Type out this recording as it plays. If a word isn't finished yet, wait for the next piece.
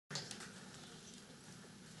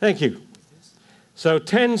Thank you. So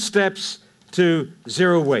 10 steps to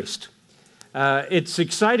zero waste. It's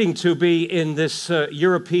exciting to be in this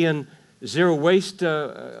European zero waste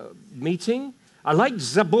meeting. I like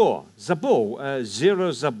Zabor, zero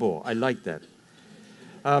Zabor. I like that.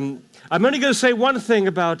 I'm only going to say one thing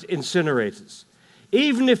about incinerators.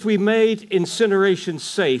 Even if we made incineration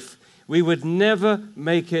safe, we would never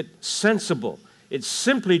make it sensible. It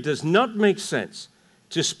simply does not make sense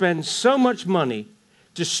to spend so much money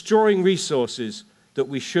destroying resources that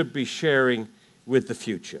we should be sharing with the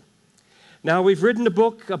future. Now, we've written a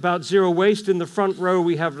book about zero waste. In the front row,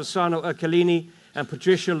 we have Rossano Ercolini and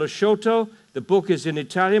Patricia Lasciotto. The book is in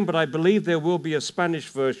Italian, but I believe there will be a Spanish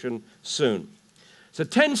version soon. So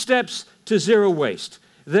 10 steps to zero waste.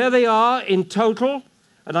 There they are in total,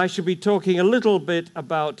 and I should be talking a little bit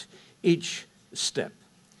about each step.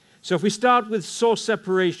 So if we start with source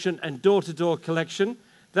separation and door-to-door collection,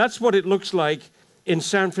 that's what it looks like in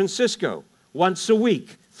San Francisco. Once a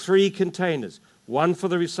week, 3 containers, one for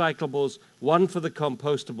the recyclables, one for the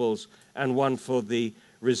compostables, and one for the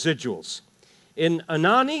residuals. In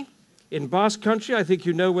Anani, in Basque Country, I think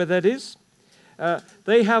you know where that is,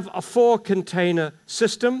 they have a 4-container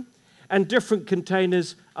system, and different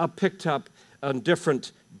containers are picked up on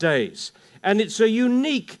different days. And it's a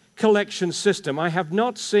unique collection system. I have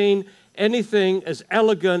not seen anything as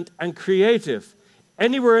elegant and creative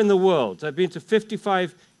anywhere in the world. I've been to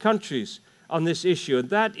 55 countries on this issue, and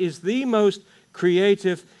that is the most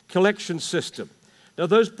creative collection system. Now,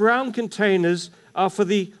 those brown containers are for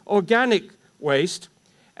the organic waste,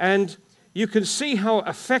 and you can see how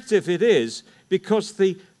effective it is because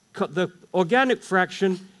the organic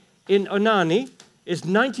fraction in Anani is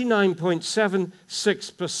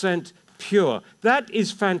 99.76% pure. That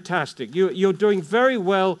is fantastic. You're doing very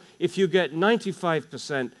well if you get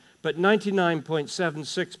 95%, but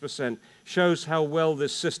 99.76% shows how well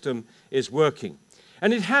this system is working.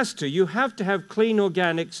 And it has to. You have to have clean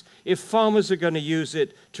organics if farmers are going to use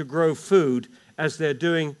it to grow food, as they're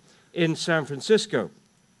doing in San Francisco.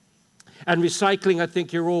 And recycling, I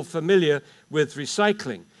think you're all familiar with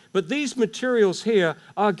recycling. But these materials here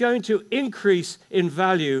are going to increase in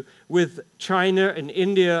value with China and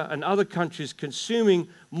India and other countries consuming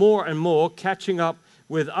more and more, catching up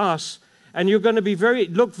with us. And you're going to be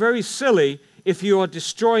look very silly if you are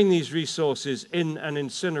destroying these resources in an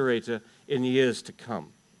incinerator in years to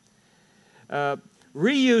come.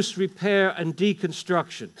 Reuse, repair, and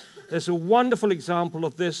deconstruction. There's a wonderful example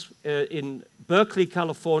of this in Berkeley,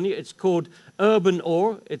 California. It's called Urban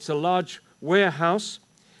Ore. It's a large warehouse.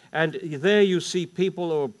 And there you see people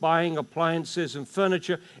who are buying appliances and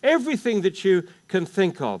furniture, everything that you can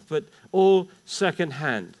think of, but all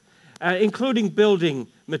second-hand, including building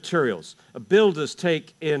materials. Builders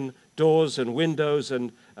take in doors and windows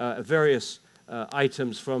and various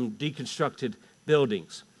items from deconstructed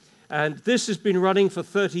buildings. And this has been running for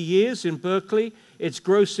 30 years in Berkeley. It's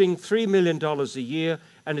grossing $3 million a year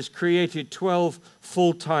and has created 12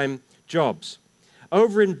 full-time jobs.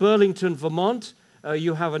 Over in Burlington, Vermont,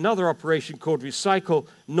 you have another operation called Recycle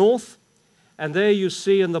North, and there you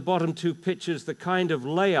see in the bottom 2 pictures the kind of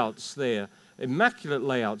layouts there, immaculate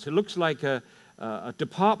layouts. It looks like a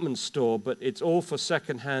department store, but it's all for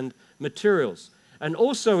second-hand materials. And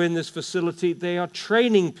also in this facility, they are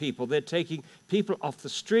training people. They're taking people off the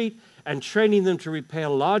street and training them to repair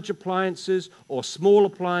large appliances or small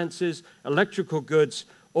appliances, electrical goods,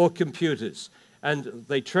 or computers. And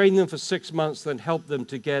they train them for 6 months, then help them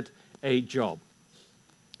to get a job.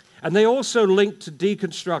 And they also link to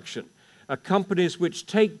deconstruction, companies which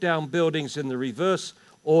take down buildings in the reverse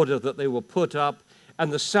order that they were put up,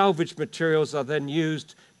 and the salvaged materials are then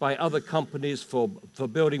used by other companies for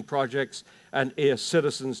building projects and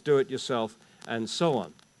citizens do-it-yourself and so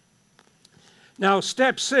on. Now,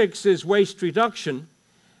 step 6 is waste reduction,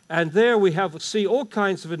 and there we see all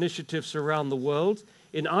kinds of initiatives around the world.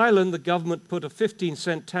 In Ireland, the government put a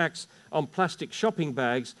 15-cent tax on plastic shopping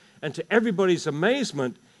bags, and to everybody's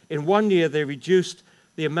amazement, in 1 year they reduced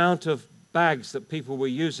the amount of bags that people were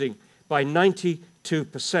using by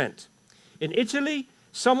 92%. In Italy,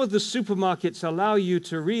 some of the supermarkets allow you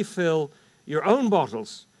to refill your own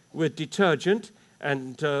bottles with detergent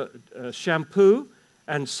and shampoo,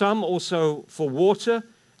 and some also for water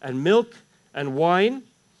and milk and wine.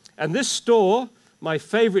 And this store, my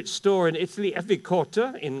favorite store in Italy,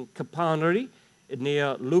 Evicotta in Capanari,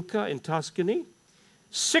 near Lucca in Tuscany,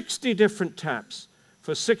 60 different taps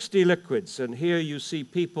for 60 liquids. And here you see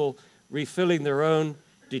people refilling their own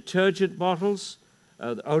detergent bottles,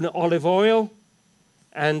 their own olive oil,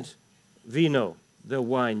 and vino, the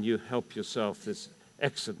wine. You help yourself. This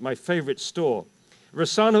excellent. My favorite store.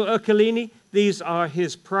 Rossano Ercolini, These are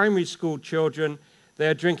his primary school children.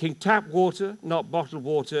 They're drinking tap water, not bottled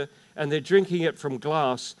water, and they're drinking it from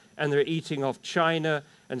glass, and they're eating off china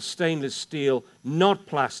and stainless steel, not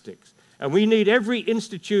plastics. And we need every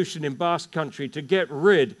institution in Basque Country to get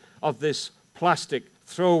rid of this plastic,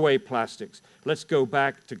 throwaway plastics. Let's go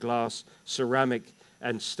back to glass, ceramic,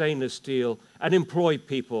 and stainless steel, and employ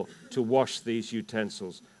people to wash these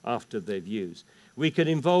utensils after they've used. We can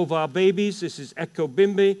involve our babies. This is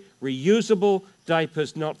Ecobimbi, reusable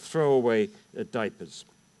diapers, not throwaway diapers.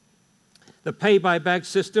 The pay-by-bag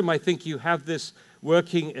system, I think you have this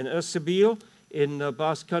working in Ersebil in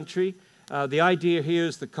Basque Country. The idea here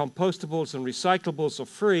is the compostables and recyclables are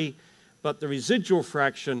free, but the residual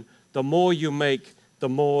fraction, the more you make, the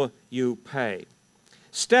more you pay.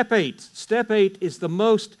 Step 8. Step 8 is the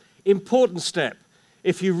most important step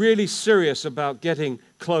if you're really serious about getting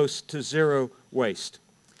close to zero waste.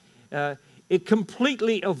 It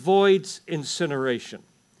completely avoids incineration.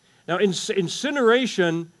 Now,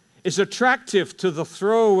 incineration is attractive to the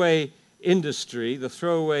throwaway industry, the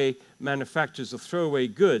throwaway manufacturers of throwaway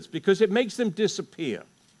goods, because it makes them disappear.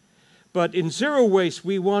 But in zero waste,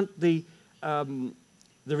 we want the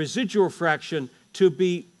residual fraction to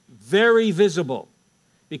be very visible,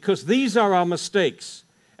 because these are our mistakes,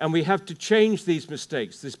 and we have to change these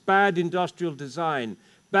mistakes. This bad industrial design,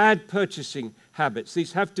 bad purchasing habits,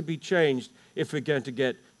 these have to be changed if we're going to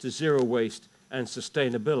get to zero waste and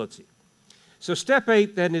sustainability. So step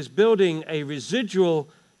 8 then is building a residual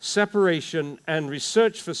separation and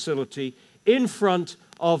research facility in front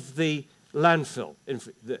of the landfill.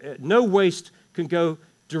 No waste can go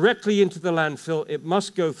directly into the landfill. It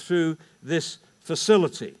must go through this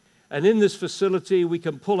facility. And in this facility, we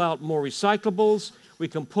can pull out more recyclables, we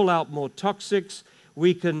can pull out more toxics,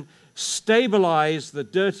 we can stabilize the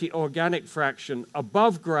dirty organic fraction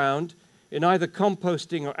above ground in either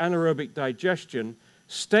composting or anaerobic digestion,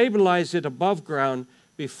 stabilize it above ground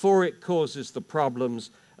before it causes the problems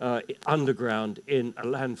underground in a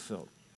landfill.